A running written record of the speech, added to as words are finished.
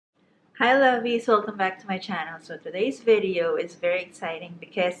Hi lovies, welcome back to my channel. So today's video is very exciting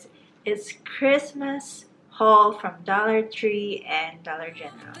because it's Christmas haul from Dollar Tree and Dollar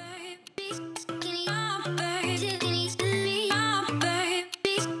General.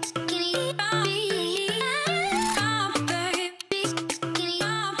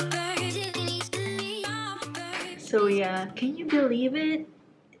 So yeah, can you believe it?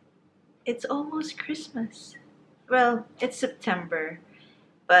 It's almost Christmas. Well, it's September,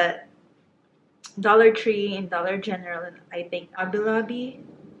 but Dollar Tree and Dollar General and I think Hobby Lobby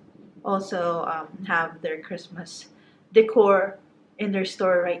also have their Christmas decor in their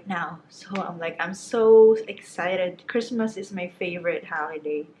store right now. So I'm so excited. Christmas is my favorite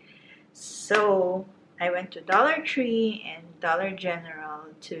holiday. So I went to Dollar Tree and Dollar General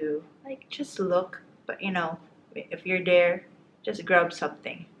to just look, but if you're there, just grab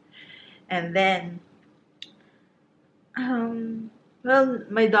something. And then well,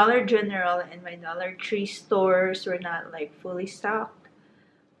 my Dollar General and my Dollar Tree stores were not fully stocked,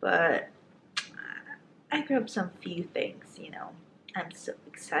 but I grabbed some few things. I'm so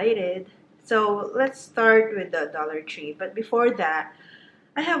excited. So let's start with the Dollar Tree. But before that,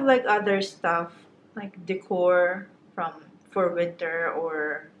 I have other stuff like decor for winter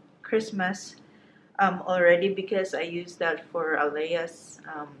or Christmas already because I used that for Alea's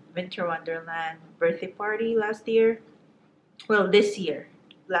Winter Wonderland birthday party last year. Well, this year,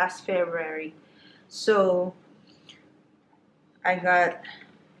 last February. So I got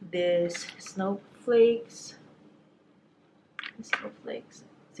this snowflakes.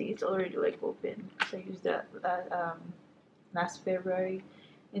 See, it's already open because I used that last February.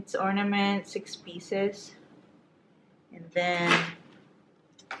 It's ornament, 6 pieces, and then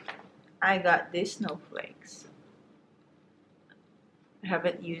I got these snowflakes. I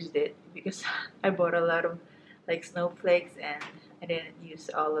haven't used it because I bought a lot of snowflakes and I didn't use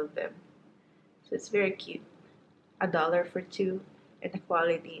all of them. So it's very cute. $1 for 2, and the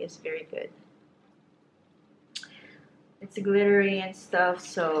quality is very good. It's glittery and stuff,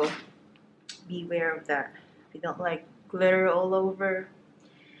 so beware of that. If you don't like glitter all over,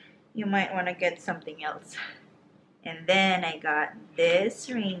 you might want to get something else. And then I got this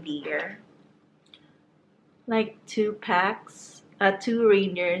reindeer, 2 packs, 2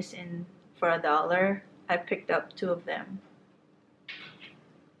 reindeers for $1. I picked up 2 of them.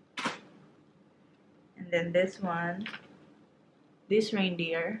 And then this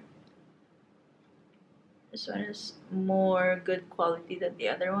reindeer. This one is more good quality than the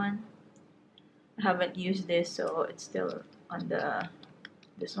other one. I haven't used this, so it's still on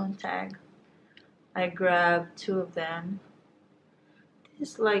this one tag. I grabbed 2 of them.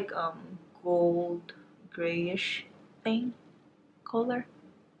 This is gold grayish thing color.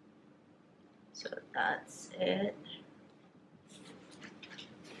 So that's it.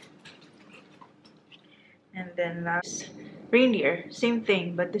 And then last reindeer, same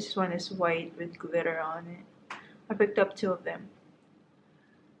thing, but this one is white with glitter on it. I picked up 2 of them.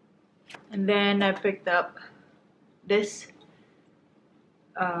 And then I picked up this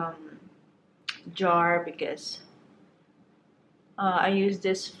jar because I use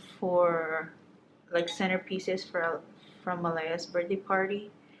this for centerpieces from Malaya's birthday party.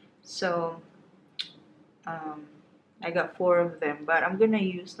 So I got 4 of them, but I'm gonna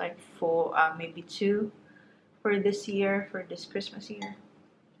use 4, maybe 2 for this year, for this Christmas year.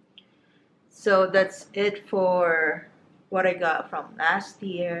 So that's it for what I got from last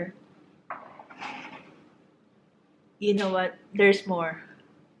year. You know what? There's more.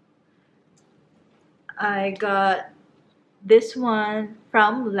 I got this one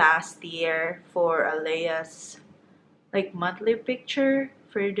from last year for Alea's monthly picture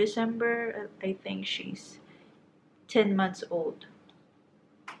for December. I think she's 10 months old.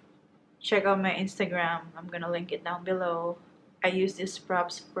 Check out my Instagram. I'm gonna link it down below. I use these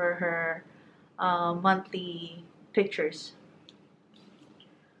props for her monthly pictures.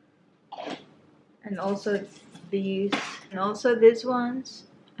 And also these ones.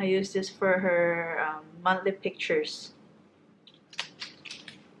 I use this for her monthly pictures.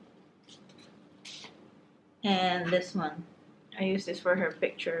 And this one, I used this for her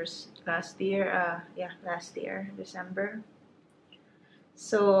pictures last year. Last year, December.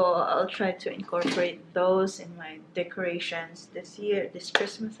 So I'll try to incorporate those in my decorations this year, this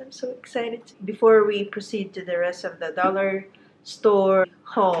Christmas. I'm so excited. Before we proceed to the rest of the dollar store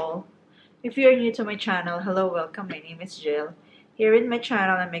haul, if you're new to my channel, hello, welcome. My name is Jill. Here in my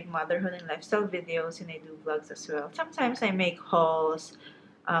channel, I make motherhood and lifestyle videos, and I do vlogs as well. Sometimes I make hauls,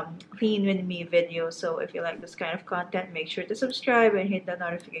 clean with me videos. So if you like this kind of content, make sure to subscribe and hit the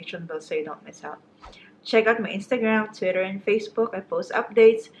notification bell so you don't miss out. Check out my Instagram, Twitter, and Facebook. I post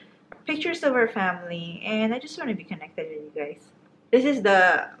updates, pictures of our family, and I just want to be connected with you guys. This is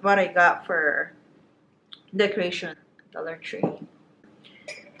what I got for decoration, Dollar Tree.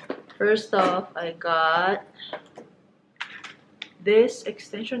 First off, I got this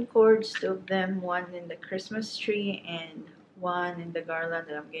extension cords, two of them, one in the Christmas tree and one in the garland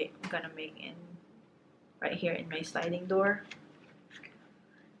that I'm gonna make in right here in my sliding door.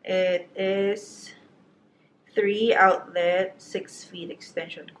 It is 3 outlet 6 feet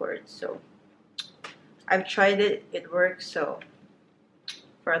extension cords. So I've tried it, it works. So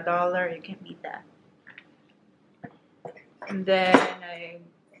for $1 you can beat that. And then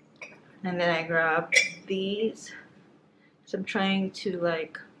I grabbed these. So I'm trying to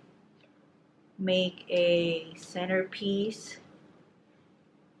like make a centerpiece.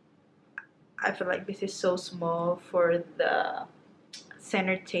 I feel like this is so small for the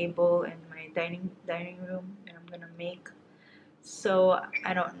center table in my dining room that I'm gonna make. So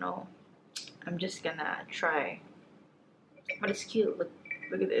I don't know. I'm just gonna try. But it's cute. Look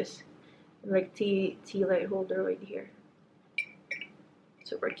at this. Like tea light holder right here.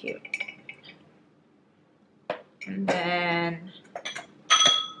 Super cute.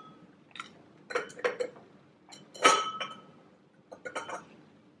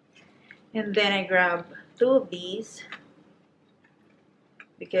 And then I grab 2 of these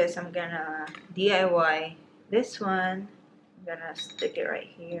because I'm gonna DIY this one. I'm gonna stick it right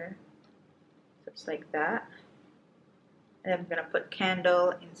here. So it's like that. And I'm gonna put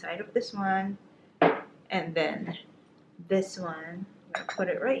candle inside of this one. And then this one, I'm gonna put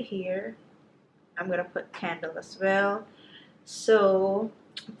it right here. I'm gonna put candle as well. So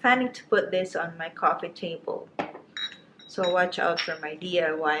I'm planning to put this on my coffee table. So watch out for my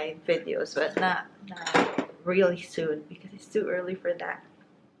DIY videos, but not really soon because it's too early for that.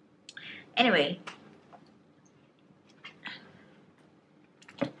 Anyway,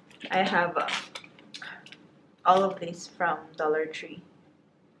 I have all of these from Dollar Tree.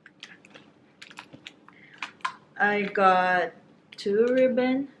 I got 2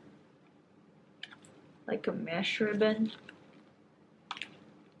 ribbon, like a mesh ribbon.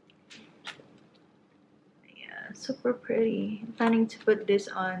 Yeah, super pretty. I'm planning to put this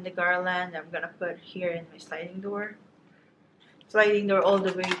on the garland I'm gonna put here in my sliding door. Sliding door all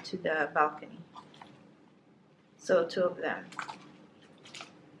the way to the balcony. So 2 of them.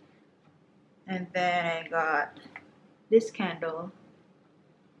 And then I got this candle.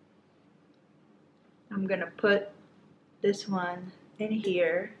 I'm gonna put this one in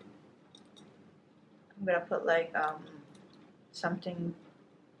here. I'm gonna put like something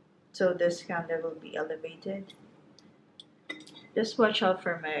so this candle will be elevated. Just watch out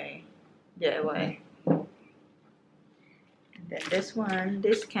for my DIY. And then this one,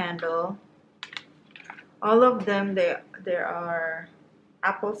 this candle, all of them there are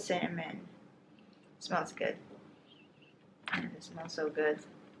apple cinnamon. Smells good. And it smells so good.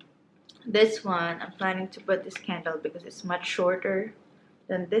 This one, I'm planning to put this candle because it's much shorter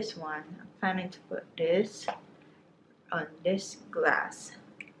than this one. I'm planning to put this on this glass.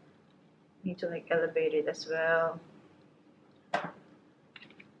 Need to like elevate it as well.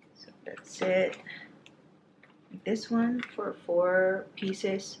 So that's it. This one for 4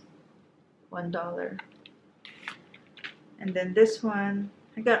 pieces, $1. And then this one,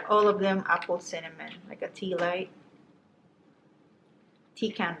 I got all of them apple cinnamon, like a tea light.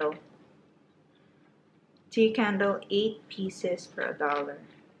 Tea candle. Tea candle, 8 pieces for $1.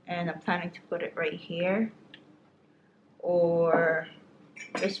 And I'm planning to put it right here. Or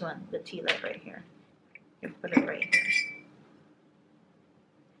this one, the tea light right here. You can put it right here.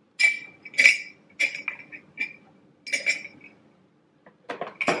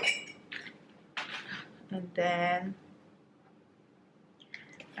 And then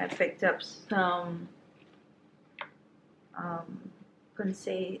I picked up some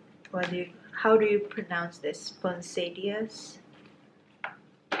how do you pronounce this? Poinsettias,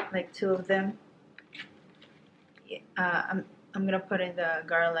 like 2 of them. Yeah, I'm gonna put in the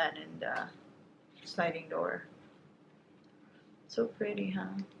garland and the sliding door. So pretty,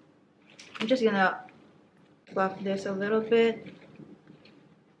 huh? I'm just gonna fluff this a little bit,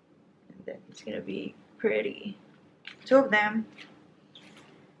 and then it's gonna be pretty. 2 of them.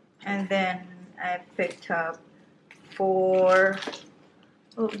 And then I picked up 4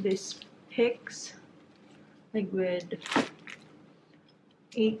 of these picks, like with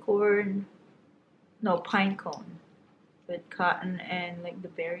pine cone with cotton and like the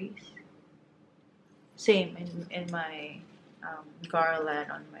berries. Same in my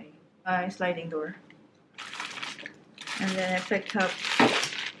garland on my sliding door. And then I picked up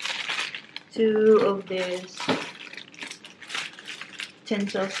 2 of these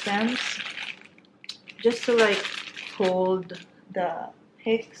tinsel stems just to like hold the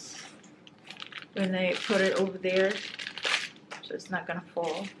picks when I put it over there so it's not gonna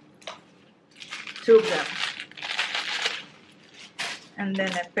fall. 2 of them. And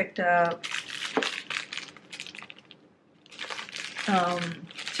then I picked up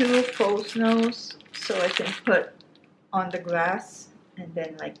 2 faux snows so I can put on the glass and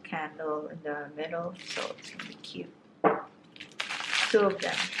then like candle in the middle, so it's gonna be cute. 2 of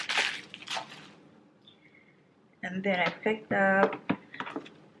them. And then I picked up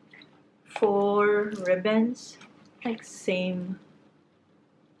 4 ribbons, like same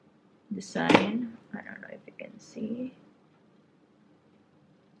design. I don't know if you can see.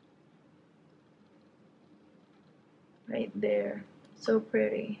 Right there. So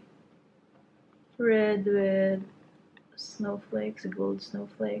pretty. Red with snowflakes, gold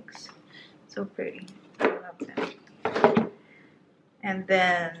snowflakes. So pretty. I love them. And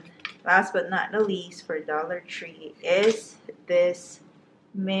then, last but not the least, for Dollar Tree is this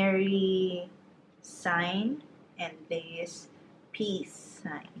Merry sign and this peace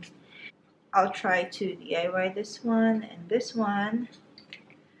sign. I'll try to DIY this one, and this one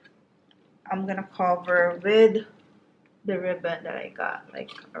I'm gonna cover with the ribbon that I got like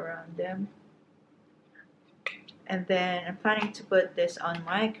around them. And then I'm planning to put this on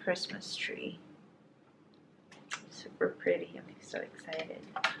my Christmas tree. Super pretty. I'm so excited.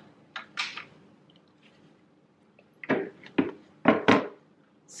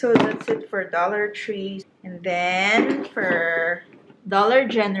 So that's it for Dollar Tree. And then for Dollar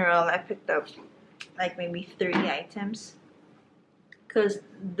General, I picked up like maybe 3 items because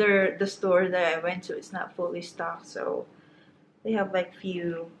the store that I went to is not fully stocked, so they have like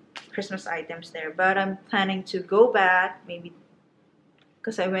few Christmas items there. But I'm planning to go back maybe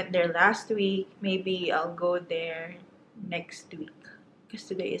because I went there last week. Maybe I'll go there next week because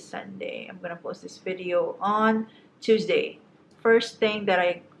today is Sunday. I'm gonna post this video on Tuesday. First thing that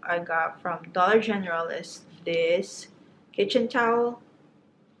I got from Dollar General is this kitchen towel.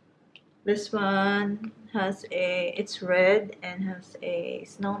 This one has it's red and has a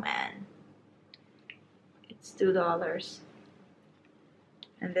snowman. It's $2.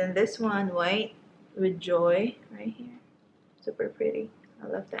 And then this one, white with joy right here. Super pretty. I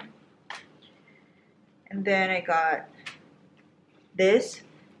love them. And then I got this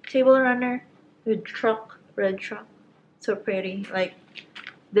table runner with truck, red truck. So pretty. Like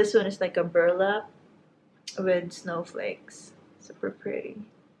this one is like a burlap with snowflakes. Super pretty.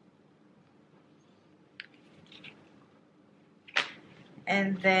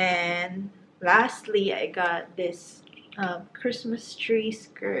 And then lastly, I got this Christmas tree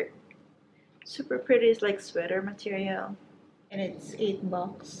skirt. Super pretty. It's like sweater material. And it's $8.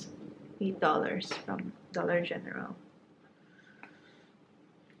 $8 from Dollar General.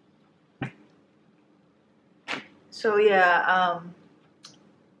 So yeah,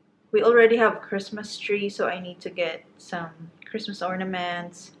 we already have Christmas tree, so I need to get some Christmas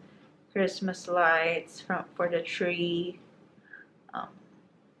ornaments, Christmas lights for the tree.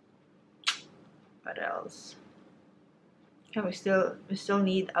 What else? And we still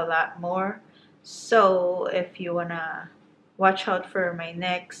need a lot more. So if you wanna watch out for my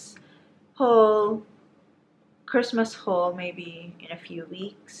next haul, Christmas haul, maybe in a few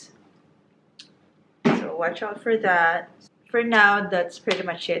weeks. So watch out for that. For now, that's pretty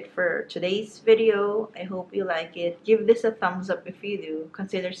much it for today's video. I hope you like it. Give this a thumbs up if you do.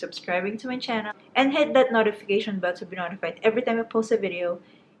 Consider subscribing to my channel and hit that notification bell to be notified every time I post a video.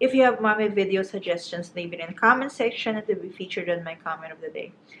 If you have mommy video suggestions, leave it in the comment section and it will be featured on my comment of the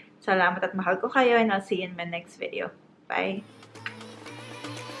day. Salamat at mahal ko kayo, and I'll see you in my next video. Bye!